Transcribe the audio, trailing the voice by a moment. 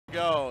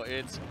Go.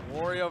 It's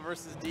Wario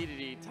versus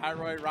Dedede.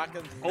 Tyroy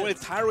rocking. Oh,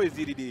 it's Tyroy's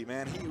Dedede,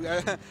 man. He,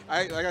 like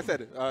I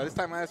said, this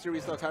time last year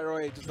we saw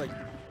Tyroy just like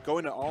go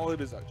into all of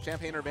his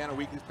Champagne Urbana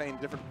weeklies, playing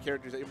different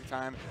characters every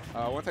time.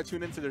 Once I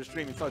tuned into their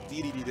stream, we saw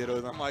Dedede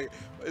dittos. I'm like,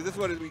 is this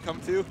what we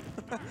come to?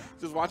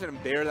 Just watching him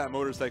bear that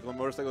motorcycle, and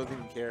motorcycle doesn't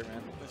even care,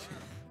 man.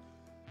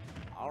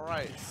 All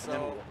right,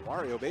 so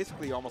Wario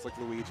basically almost like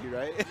Luigi,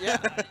 right? Yeah,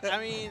 I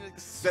mean,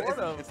 sort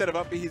of. Instead of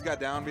up B, he's got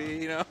down B,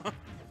 you know.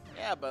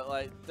 Yeah, but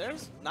like,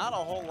 there's not a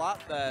whole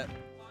lot that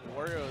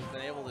Wario has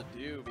been able to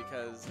do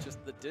because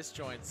just the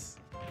disjoints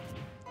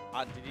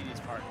on Dedede's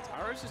part.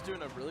 Tyroy's just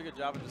doing a really good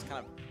job of just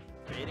kind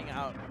of baiting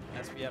out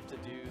SBF to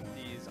do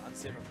these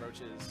unsafe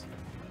approaches.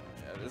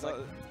 Yeah,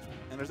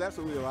 and there's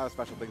absolutely a lot of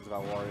special things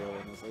about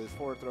Wario in this. His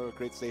forward throw,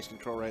 great station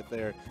control right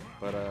there.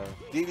 But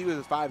Dedede with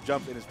his 5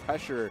 jumps and his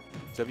pressure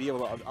to be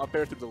able to up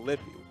air through the lip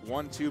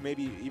 1, 2,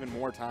 maybe even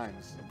more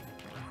times.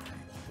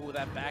 Ooh,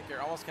 that back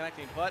air almost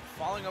connecting, but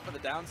following up with a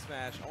down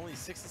smash, only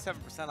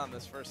 67% on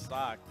this first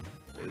stock.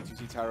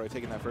 E2C Tyroy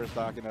taking that first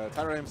stock, and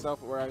Tyroy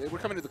himself, we're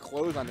coming to the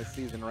close on this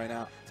season right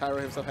now.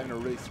 Tyroy himself having a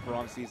really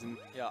strong season.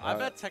 Yeah, I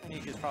bet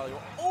technique is probably.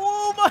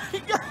 Oh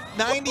my god!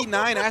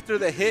 99 after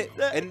the hit,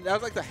 and that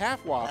was like the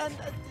half walk.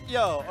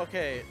 Yo,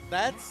 okay,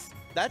 that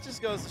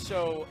just goes to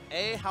show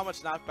A, how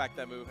much knockback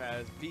that move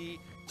has, B,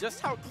 just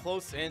how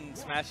close in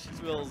Smash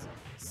Will's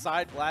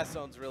side blast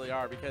zones really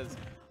are, because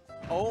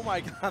oh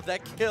my god,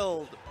 that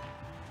killed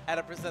at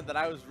a percent that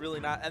I was really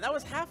not, and that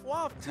was half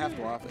WAF too. Half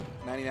WAF,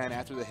 99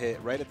 after the hit,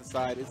 right at the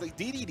side. It's like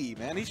Dedede,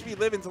 man. He should be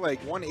living to like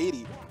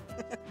 180.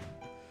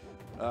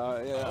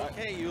 Yeah.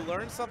 Okay, you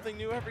learn something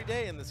new every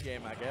day in this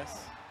game, I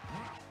guess.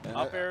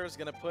 Up air is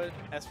going to put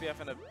SBF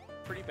in a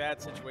pretty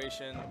bad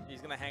situation. He's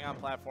going to hang on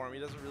platform. He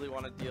doesn't really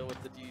want to deal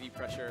with the Dedede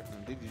pressure.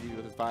 And Dedede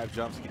with his 5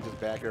 jumps, he can just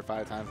back air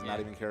 5 times and not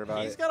even care about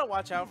it. He's got to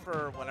watch out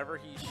for whenever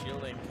he's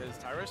shielding, because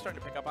Tyroy's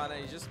starting to pick up on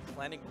it. He's just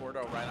planting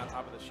Gordo right on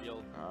top of the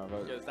shield,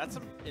 because that's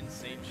some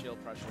insane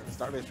shield pressure.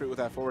 StarbasedFruit with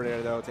that forward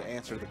air, though, to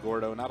answer the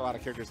Gordo. Not a lot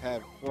of characters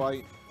have.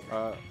 Well,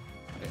 I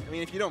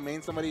mean, if you don't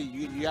main somebody,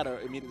 you got to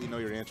immediately know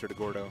your answer to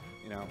Gordo,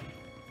 you know.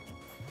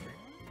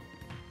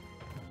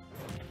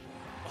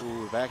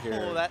 Ooh, back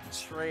air. Oh, that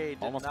trade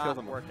did almost not killed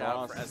him work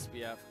out for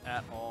SBF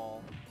at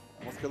all.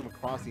 Almost killed him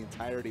across the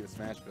entirety of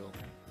Smashville.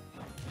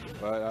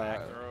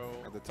 But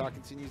the talk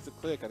continues to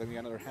click. I think we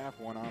got another half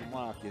one on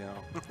lock, you know.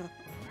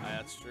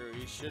 That's true.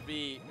 He should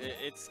be.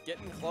 It's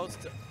getting close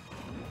to.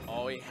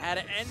 Oh, he had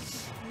it, and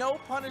no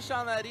punish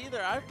on that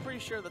either. I'm pretty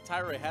sure the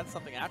Tyroy had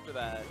something after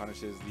that.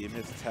 Punishes the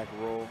amidst tech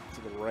roll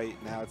to the right.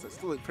 Now it's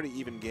still a pretty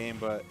even game,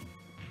 but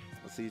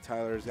let's see.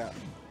 Tyler's got.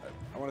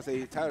 I want to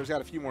say Tyler's got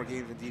a few more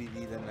games in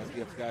Dedede than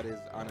SBF's got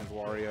on his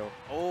Wario.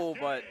 Oh,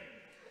 but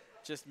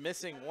just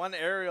missing one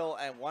aerial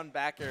and one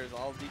back air is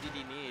all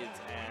Dedede needs,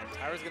 and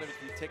Tyler's going to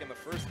be taking the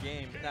first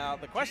game. Now,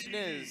 the question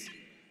is,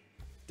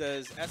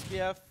 does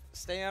SBF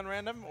stay on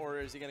random, or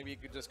is he going to be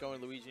just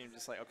going Luigi and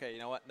just like, okay, you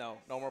know what? No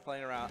more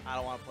playing around. I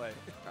don't want to play.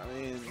 I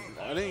mean,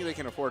 I think they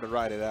can afford to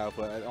ride it out,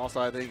 but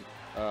also I think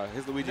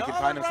his Luigi can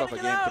find himself a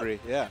game 3.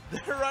 Yeah.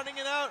 They're running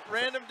it out.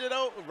 Random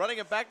ditto. Running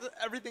it back.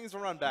 Everything's a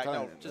run back.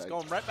 No, just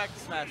going right back to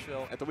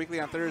Smashville. At the weekly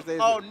on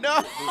Thursdays. Oh,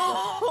 no.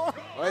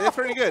 Well, it's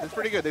pretty good. It's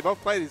pretty good. They both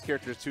play these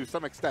characters to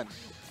some extent.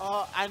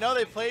 I know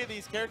they play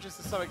these characters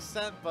to some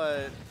extent,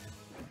 but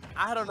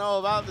I don't know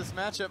about this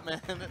matchup,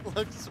 man.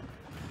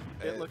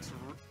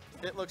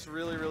 It looks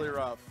really, really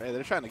rough. Hey,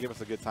 they're trying to give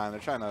us a good time. They're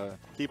trying to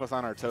keep us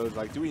on our toes.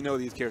 Like, do we know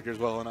these characters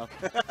well enough?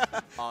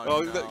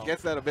 Oh, no.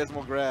 Gets that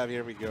abysmal grab.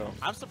 Here we go.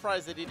 I'm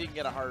surprised that he didn't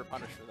get a harder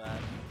punish for that.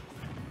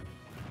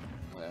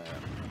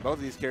 Both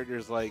of these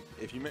characters, like,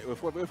 if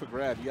a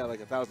grab, you got like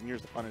 1,000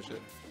 years to punish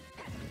it.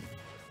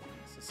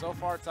 So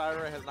far,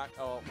 Tyroy has not.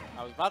 Oh,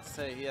 I was about to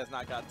say he has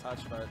not got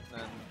touched, but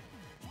then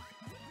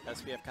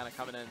SBF kind of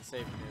coming in and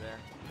saving me there.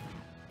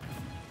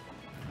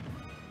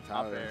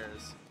 Up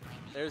airs.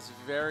 There's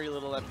very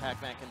little that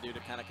Pac-Man can do to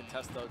kind of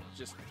contest the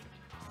just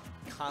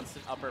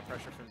constant up air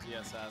pressure from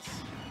ZSS.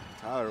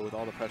 Tyler with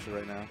all the pressure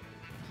right now.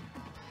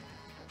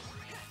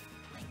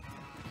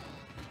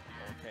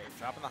 Okay,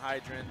 dropping the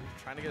hydrant,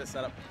 trying to get a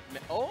setup.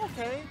 Oh,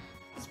 okay.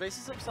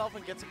 Spaces himself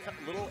and gets a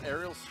little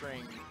aerial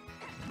string.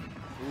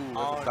 Ooh,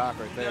 that's a stock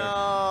right there.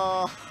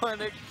 No,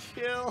 and a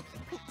kill.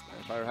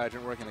 Fire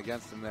hydrant working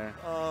against him there.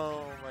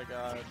 Oh my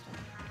god.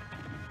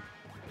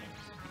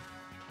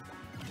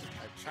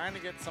 Trying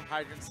to get some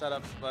hydrant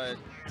setups, but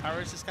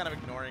Tyroy's just kind of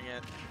ignoring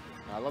it.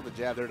 I love the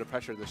jab there to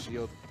pressure the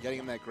shield, getting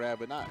him that grab,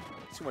 but not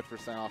too much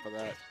percent off of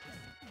that.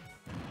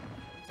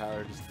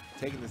 Tyler just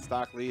taking the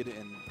stock lead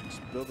and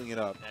just building it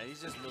up. Yeah,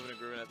 he's just moving and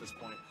grooving at this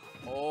point.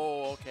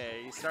 Oh,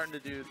 okay. He's starting to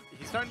do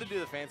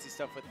the fancy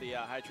stuff with the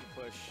hydrant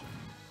push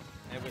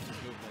and with his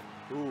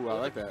movement. Ooh, I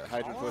like that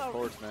hydrant push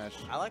forward smash.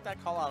 I like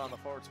that call out on the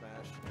forward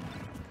smash.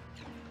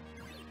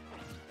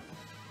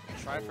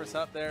 Try for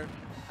setup there.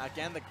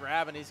 Again, the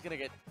grab, and he's gonna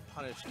get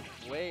punished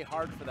way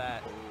hard for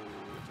that.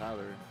 Ooh,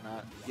 Tyler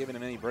not giving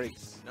him any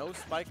breaks. No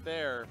spike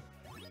there.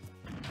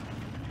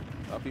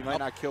 Up, he might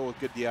not kill with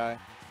good DI.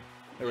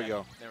 There we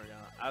go. There we go.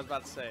 I was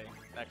about to say,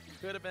 that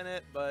could have been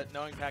it, but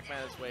knowing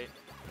Pac-Man is weight.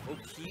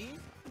 Okay.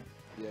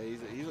 Yeah,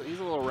 he's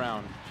a little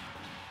round,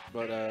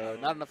 but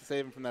not enough to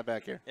save him from that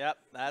back air. Yep,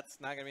 that's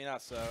not going to be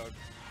enough. So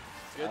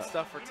good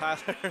stuff for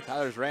Tyler.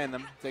 Tyler's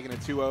random, taking a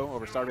 2-0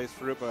 over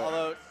StarbasedFruit. But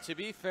Although, to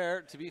be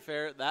fair,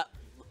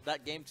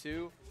 that game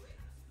 2,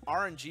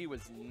 RNG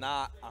was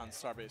not on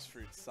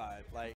StarbasedFruit's side. Like,